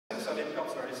suddenly it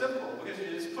becomes very simple, because you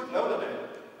just put load on it,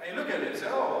 and you look at it and say,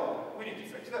 oh, well, we need to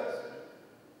fix this.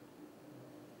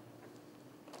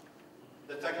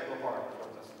 The technical part of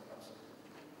load testing comes in.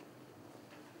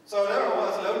 So there I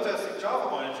was load testing Java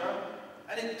Monitor,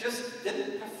 and it just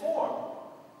didn't perform.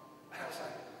 And I was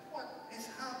like, what is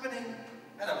happening?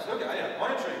 And I was looking, I had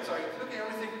monitoring, so I was looking at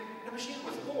everything. The machine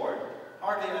was bored,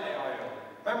 hardly any I/O.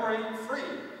 Memory free.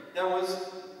 There was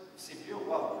CPU,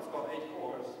 well, we've got 8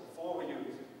 cores, 4 we use.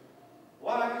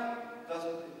 Why doesn't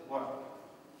it work?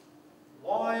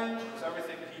 Why does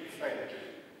everything keep failing?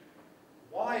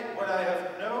 Why, when I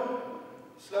have no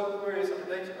slow queries on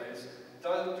the database,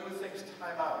 do things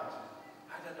time out?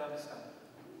 I don't understand.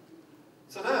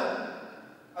 So then,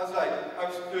 I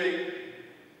was doing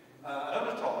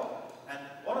another talk, and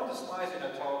one of the slides in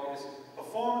that talk is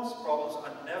performance problems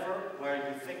are never where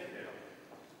you think they are.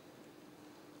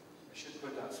 I should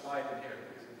put that slide in here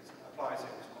because it applies here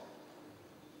as well.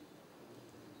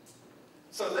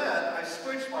 So then I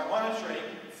switched my monitoring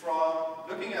from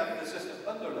looking at the system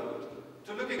under load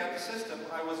to looking at the system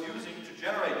I was using to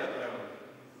generate that load.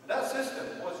 And that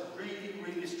system was really,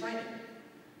 really straining.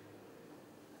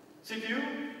 CPU,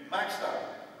 maxed out.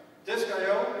 Disk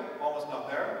I/O, almost not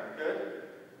there, good.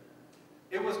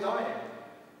 It was dying.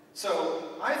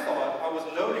 So I thought I was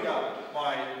loading up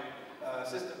my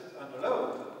system under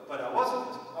load, but I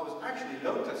wasn't. I was actually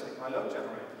load testing my load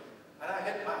generator, and I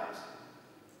hit max.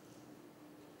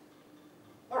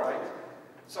 All right,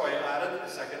 so I added a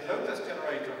second load test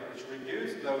generator, which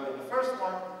reduced load on the first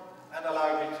one and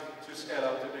allowed me to scale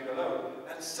up to bigger load.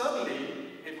 And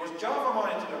suddenly, it was Java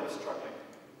Monitor that was struggling.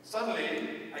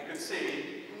 Suddenly, I could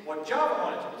see what Java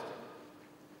Monitor was doing.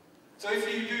 So if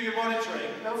you do your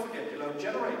monitoring, don't forget your load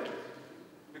generator,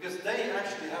 because they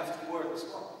actually have to work as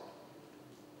well.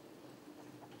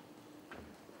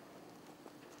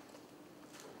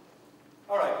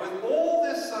 All right, with all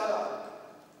this setup,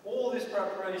 all this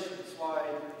preparation,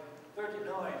 slide 39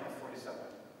 of 47,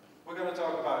 we're going to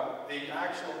talk about the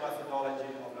actual methodology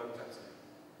of load testing,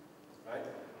 right?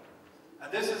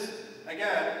 And this is,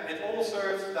 again, it all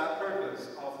serves that purpose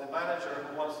of the manager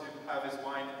who wants to have his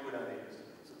mind put at ease.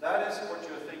 So that is what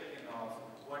you're thinking of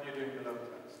when you're doing the load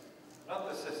test, not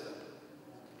the system.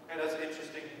 Okay, that's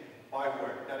interesting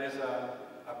byword. That is a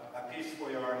piece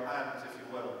for your hands, if you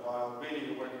will, while really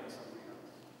you're working on something else.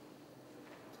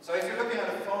 So if you're looking at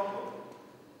a phone book,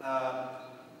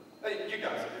 you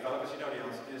guys are developers, you know the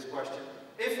answer to this question.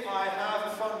 If I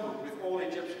have a phone book with all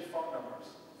Egyptian phone numbers,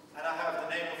 and I have the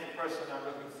name of the person I'm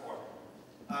looking for,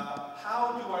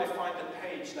 how do I find the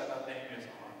page that that name is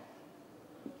on?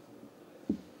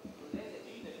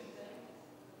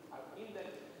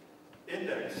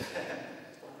 Index.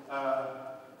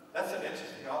 That's an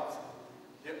interesting answer.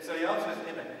 Yeah, so the answer is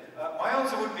index. My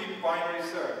answer would be binary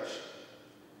search.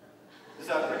 Does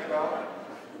that ring a bell?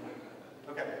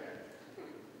 Okay.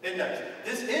 Index.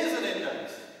 This is an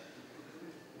index.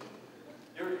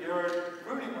 You're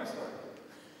ruining my story.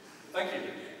 Thank you.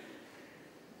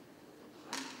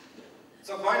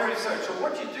 So binary search. So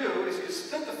what you do is you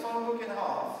split the phone book in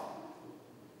half,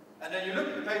 and then you look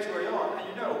at the page where you're on, and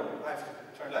you know I have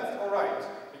to turn left or right.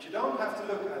 But you don't have to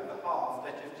look at the half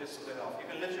that you've just split off. You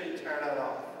can literally tear that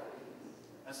off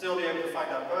and still be able to find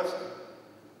that person.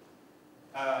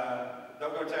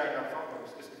 Don't go tearing up phone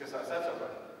books just because I said so,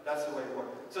 but that's the way it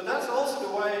works. So that's also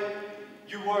the way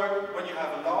you work when you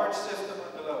have a large system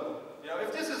under load. You know,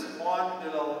 if this is one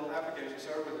little application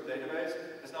server with a database,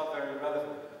 it's not very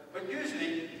relevant. But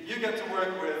usually, you get to work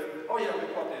with, oh yeah,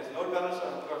 we've got this load balancer,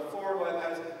 we've got 4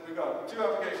 webheads, we've got 2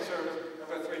 application servers, we've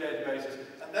got 3 databases,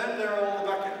 and then there are all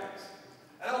the backends.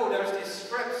 And oh, there's these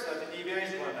scripts that the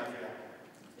DBAs run every hour.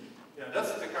 You know,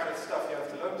 that's the kind of stuff you have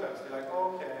to load test. You're like,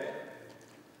 okay.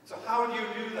 So how do you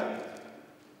do that?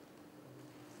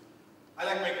 I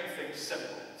like making things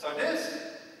simple. So this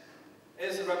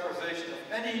is a representation of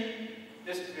any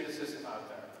distributed system out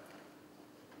there.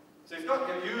 So you've got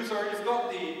your user, you've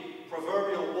got the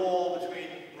proverbial wall between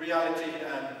reality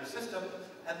and the system,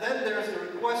 and then there's the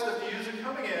request of the user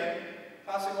coming in,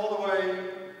 passing all the way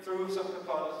through some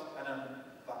components, and then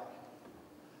back.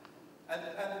 And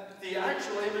the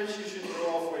actual image you should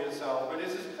draw for yourself, but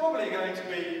this is probably going to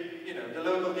be, you know, the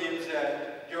local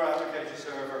DMZ, your application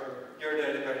server, your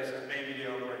database, and maybe the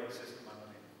operating system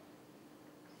underneath.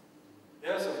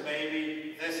 Yeah, so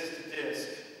maybe this is the disk,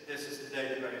 this is the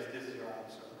database, this is your app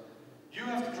server. You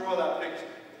have to draw that picture,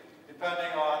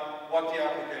 depending on what the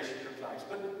application looks like.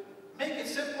 But make it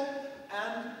simple,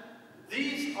 and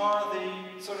these are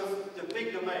the sort of the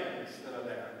big domains that are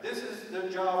there. This is the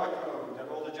Java code that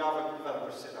all the Java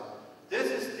developers sit on. This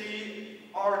is the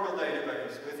Oracle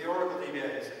database with the Oracle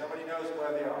DBAs, and nobody knows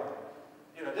where they are.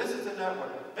 this is the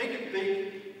network. Make it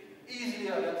big, easily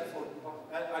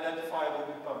identifiable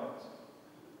components.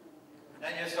 And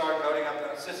then you start loading up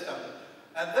that system.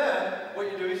 And then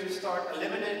what you do is you start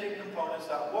eliminating components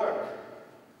that work.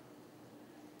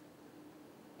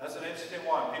 That's an interesting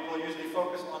one. People usually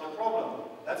focus on the problem.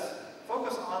 Let's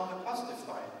focus on the positive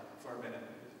side for a minute.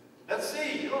 Let's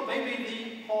see, maybe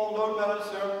the whole load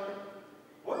balancer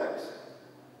works.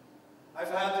 I've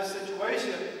had this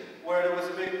situation where there was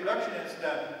a big production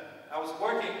incident. I was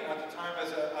working at the time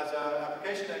as an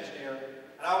application engineer,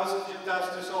 and I was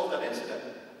tasked to solve that incident.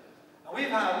 And we've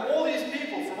had all these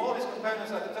people from all these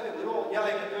components at the table, they're all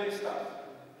yelling and doing stuff.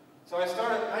 So I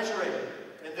started measuring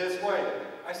in this way.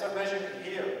 I started measuring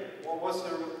here. What was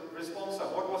the response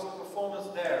time? What was the performance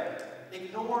there?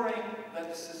 Ignoring that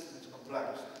the system is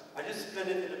complex. I just split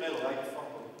it in the middle like a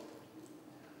fungal.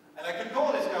 And I could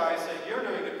call this guy saying, you're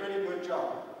doing a pretty good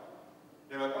job.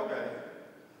 They're like, okay.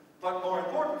 But more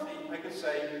importantly, I could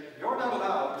say, you're not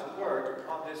allowed to work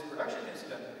on this production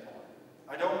incident anymore.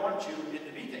 I don't want you in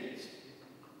the meetings.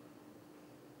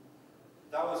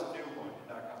 That was a new one in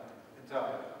that company, I can tell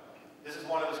you. This is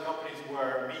one of those companies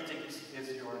where meetings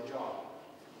is your job.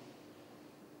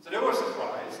 So they were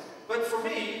surprised. But for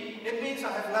me, it means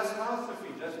I have less mouth to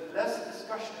feed. There's less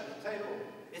discussion at the table.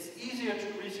 It's easier to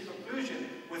reach a conclusion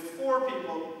with 4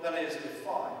 people than it is with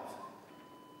 5.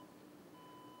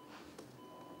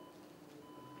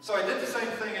 So I did the same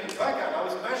thing in the back end. I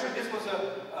was measuring. This was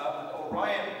an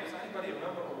Orion. Does anybody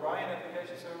remember Orion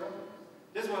application server?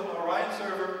 This was an Orion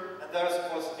server, and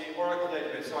that was the Oracle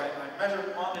database. So I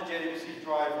measured on the JDC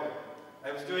driver.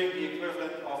 I was doing the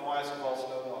equivalent of MySQL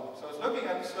slow log. So I was looking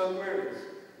at the slow queries.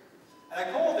 And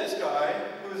I called this guy,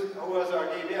 who was our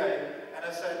DBA, and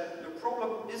I said, the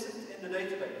problem isn't in the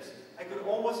database. I could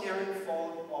almost hear him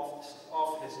falling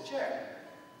off his chair.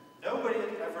 Nobody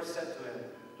had ever said to him,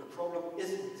 the problem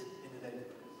isn't in the database.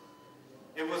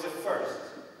 It was a first.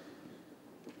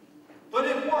 But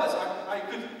it was. I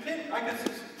could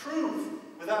prove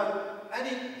without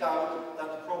any doubt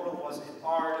that the problem was in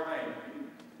our domain.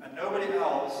 And nobody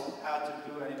else had to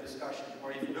do any discussion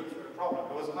or even look for the problem.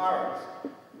 It was ours.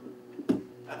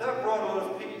 And that brought a lot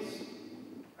of peace.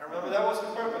 And remember, that was the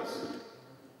purpose.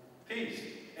 Peace.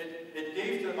 It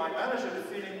gave my manager the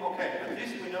feeling, okay, at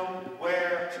least we know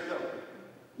where to look.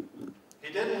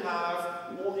 He didn't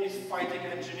have all these fighting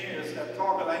engineers that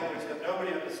talk a language that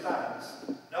nobody understands,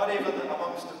 not even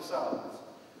amongst themselves.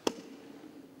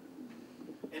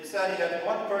 Instead, he had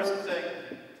one person saying,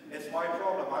 it's my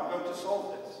problem, I'm going to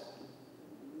solve this.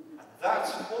 And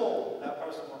that's all that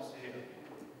person wants to hear.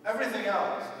 Everything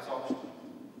else is optional.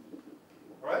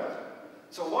 Right?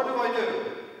 So what do?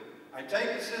 I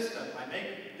take the system, I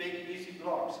make big, easy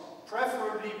blocks,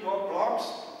 preferably blocks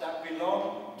that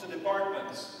belong to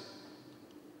departments.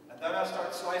 And then I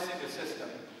start slicing the system.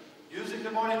 Using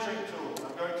the monitoring tool,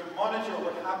 I'm going to monitor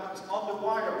what happens on the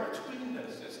wire between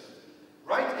the systems.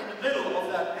 Right in the middle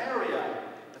of that area,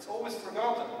 it's always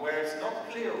forgotten, where it's not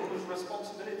clear whose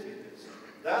responsibility it is.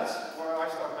 That's where I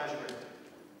start measuring.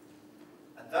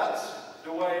 And that's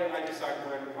the way I decide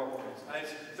where the problem is. And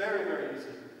it's very, very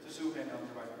easy to zoom in on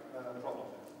the right problem.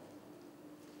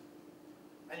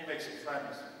 And you make some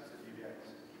friends with the DBAs.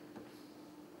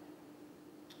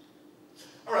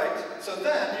 Alright, so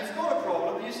then you've got a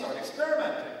problem and you start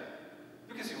experimenting.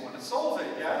 Because you want to solve it,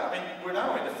 yeah? I mean, we're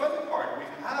now in the fun part. We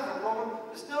have a problem,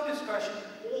 there's no discussion.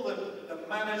 All the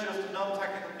managers, the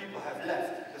non-technical people have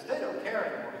left. Because they don't care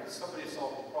anymore, because somebody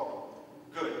solved the problem.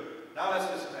 Good. Now let's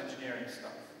do some engineering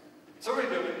stuff. So we're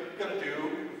going to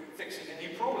do fixing a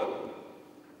new problem,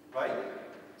 right?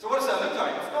 So what does that look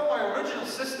like? I've got my original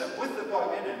system with the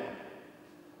bug in it,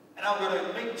 and I'm going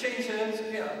to make changes.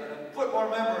 I'm going to put more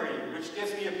memory, which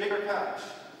gives me a bigger cache.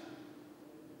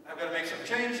 I'm going to make some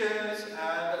changes, and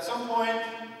at some point,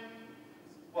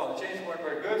 well, the changes weren't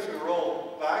very good, so we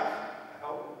roll back. I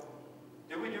hope.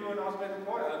 Did we do an automated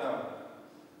deploy? I don't know.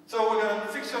 So we're going to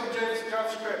fix some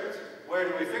JavaScript. Where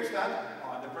do we fix that?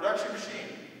 On the production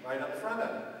machine. Right on the front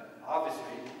end. Obviously,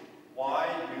 why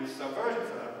use Subversion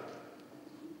for that?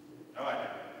 No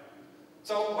idea.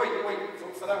 So wait,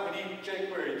 for that we need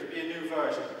jQuery to be a new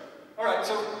version. Alright,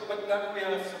 but then we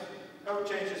have some code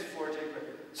changes for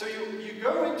jQuery. So you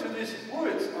go into this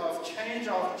woods of change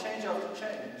after change after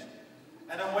change.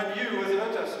 And then when you, as a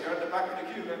load tester, you're at the back of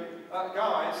the queue,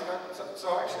 guys,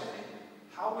 so actually,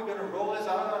 how are we going to roll this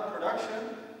out on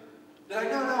production? They're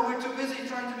like, no, we're too busy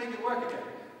trying to make it work again.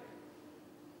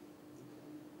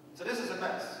 So this is a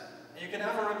mess, and you can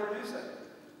never reproduce it.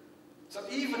 So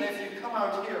even if you come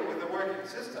out here with a working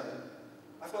system,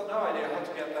 I've got no idea how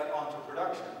to get that onto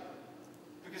production.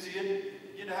 Because you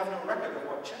have no record of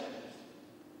what changed.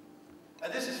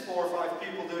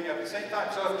 people doing it at the same time.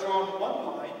 So I've drawn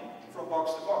one line from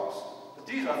box to box. But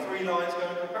these are 3 lines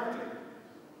going concurrently.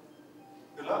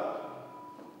 Good luck.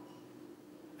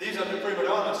 These are the prima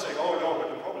donnas saying, oh no, but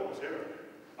the problem is here.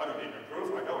 I don't need to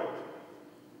improve, I know it.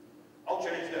 I'll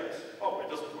change this. Oh, it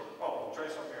doesn't work. Oh, I'll try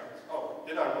something else. Oh,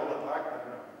 did I roll it back? I don't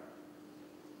know.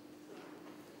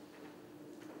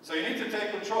 So you need to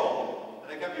take control,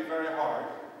 and it can be very hard.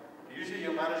 Usually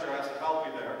your manager has to help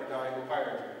you there, the guy who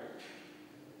hired you.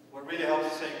 What really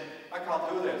helps is saying, I can't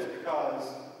do this because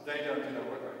they don't do their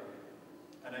work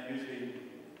right. And then usually,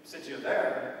 since you're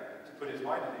there to put his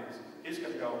mind at ease, he's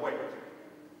going to go, wait,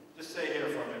 just stay here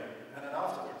for a minute. And then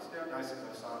afterwards, they're nice and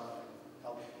docile,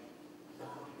 help you.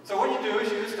 So what you do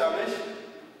is you establish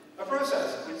a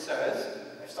process which says,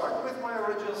 I start with my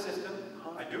original system,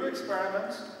 I do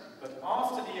experiments, but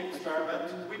after the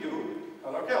experiment, we do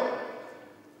color kill.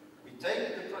 We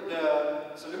take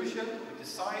the solution, we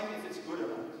decide if it's good or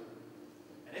not.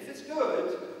 And if it's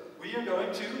good, we are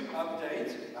going to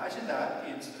update, imagine that,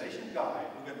 the installation guide.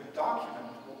 We're going to document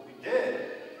what we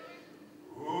did.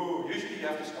 Ooh, usually you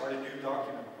have to start a new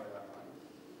document by that time.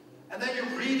 And then you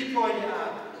redeploy the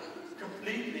app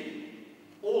completely,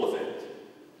 all of it.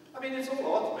 I mean, it's all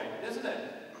automated, isn't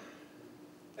it?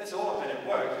 It's all automated, it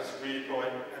works. Just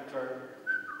redeploy, enter,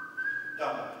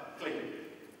 done, clean.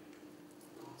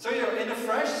 So you're in a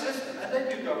fresh system, and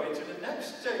then you go into the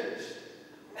next stage.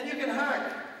 And you can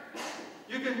hack.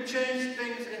 You can change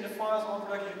things in the files on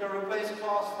production. You can replace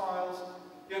class files.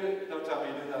 Don't tell me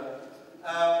you do that.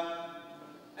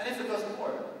 And if it doesn't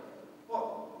work,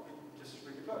 well, we just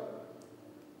redeploy.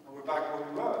 And we're back where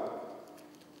we were.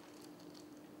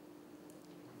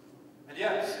 And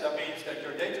yes, that means that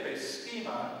your database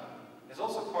schema is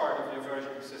also part of your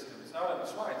versioning system. It's not on the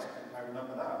slides, I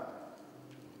remember that.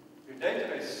 Your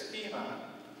database schema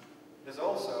is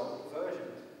also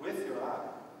versioned with your app.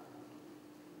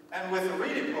 And with the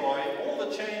redeploy, all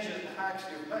the changes and hacks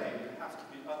you've made have to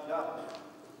be undone.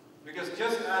 Because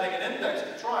just adding an index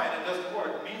to try and it doesn't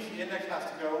work means the index has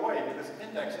to go away, because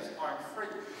indexes aren't free.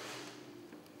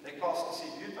 They cost the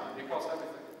CPU time, they cost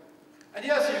everything. And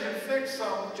yes, you can fix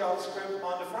some JavaScript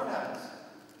on the front end,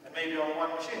 and maybe on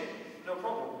one machine, no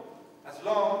problem. As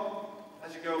long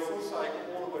as you go full cycle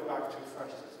all the way back to a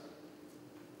fresh system.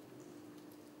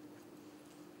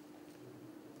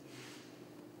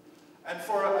 And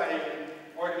for an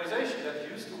organization that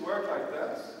used to work like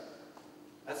this,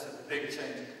 that's a big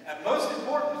change. And most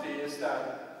importantly is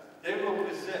that they will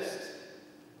resist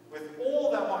with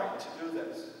all their might to do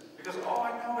this. Because, oh,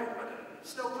 I know it, but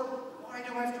it's no problem. Why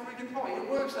do I have to redeploy? It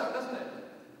works now, doesn't it?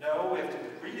 No, we have to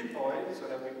redeploy so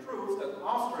that we prove that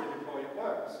after a deploy it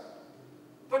works.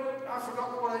 But I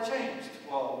forgot what I changed.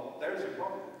 Well, there's your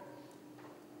problem.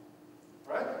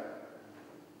 Right?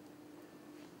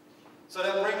 So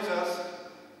that brings us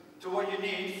to what you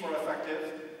need for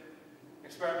effective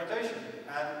experimentation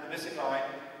and the missing line,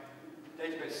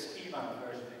 database schema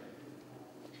versioning.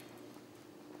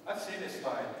 I've seen this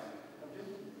slide, haven't you?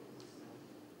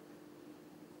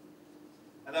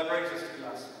 And that brings us to the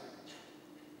last slide.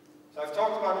 So I've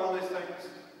talked about all these things.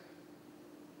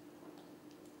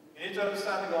 You need to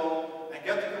understand the goal and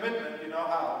get the commitment, you know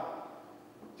how.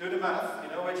 Do the math, you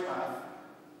know which math.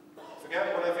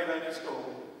 Forget whatever you learned in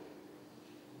school.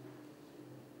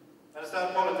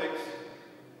 Understand politics,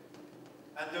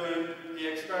 and do the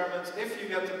experiments. If you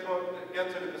get to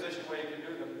the position where you can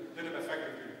do them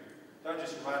effectively. Don't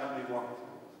just randomly walk.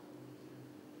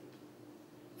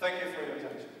 Thank you for your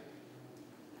attention.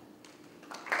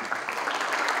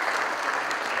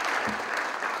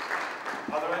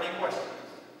 Are there any questions?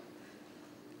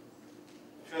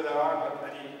 I'm sure there are, but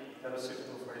any that are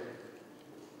suitable for you.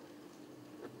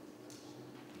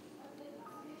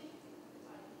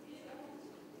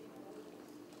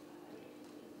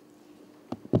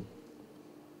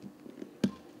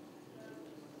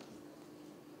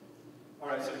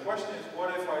 Alright, so the question is, what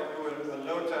if I do a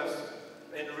load test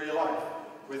in real life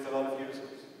with a lot of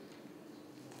users?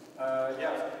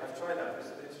 Yeah, I've tried that.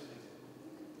 It's interesting.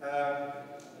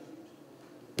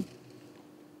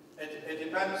 It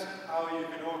depends how you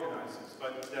can organize this,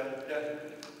 but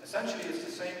essentially it's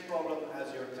the same problem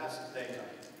as your test data.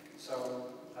 So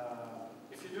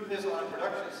if you do this on a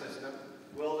production system,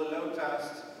 will the load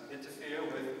test interfere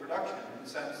with production in the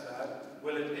sense that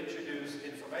will it introduce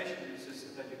information in the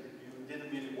system that you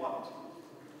didn't really want?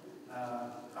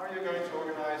 How are you going to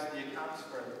organize the accounts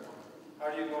for everyone? How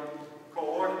are you going to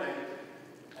coordinate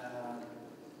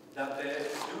that they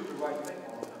do the right thing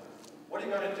all the time? What are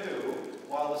you going to do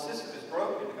while the system is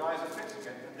broken, the guys are fixing it,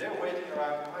 and they're waiting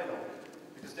around idle?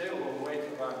 Because they will wait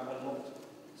around a lot.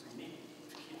 So you need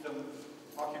to keep them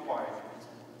occupied.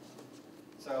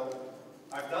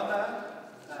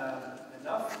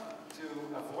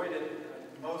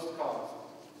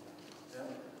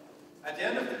 the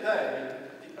end of the day,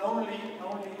 the only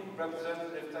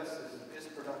representative test is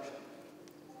production.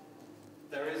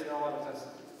 There is no other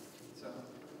testing. So,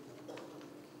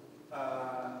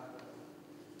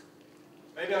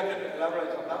 maybe I can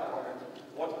elaborate on that part.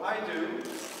 What I do,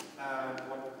 and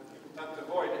what people tend to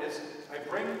avoid, is I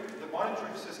bring the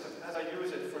monitoring system, as I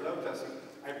use it for load testing,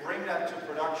 I bring that to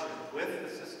production with the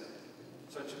system.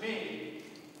 So to me,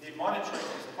 the monitoring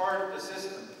is part of the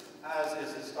system, as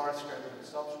is the start script and the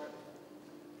stop script.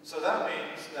 So that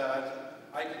means that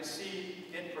I can see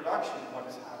in production what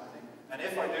is happening. And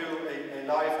if I do a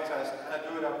live test and I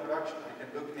do it on production, I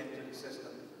can look into the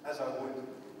system as I would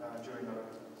during the load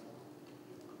test.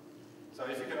 So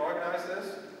if you can organize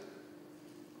this,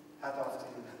 hat off to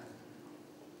you.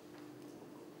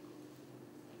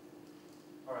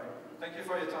 All right. Thank you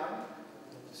for your time.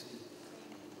 Good to see you.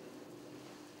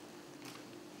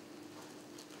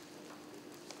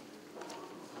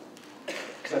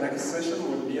 The next session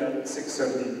will be at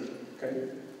 6:30. Okay.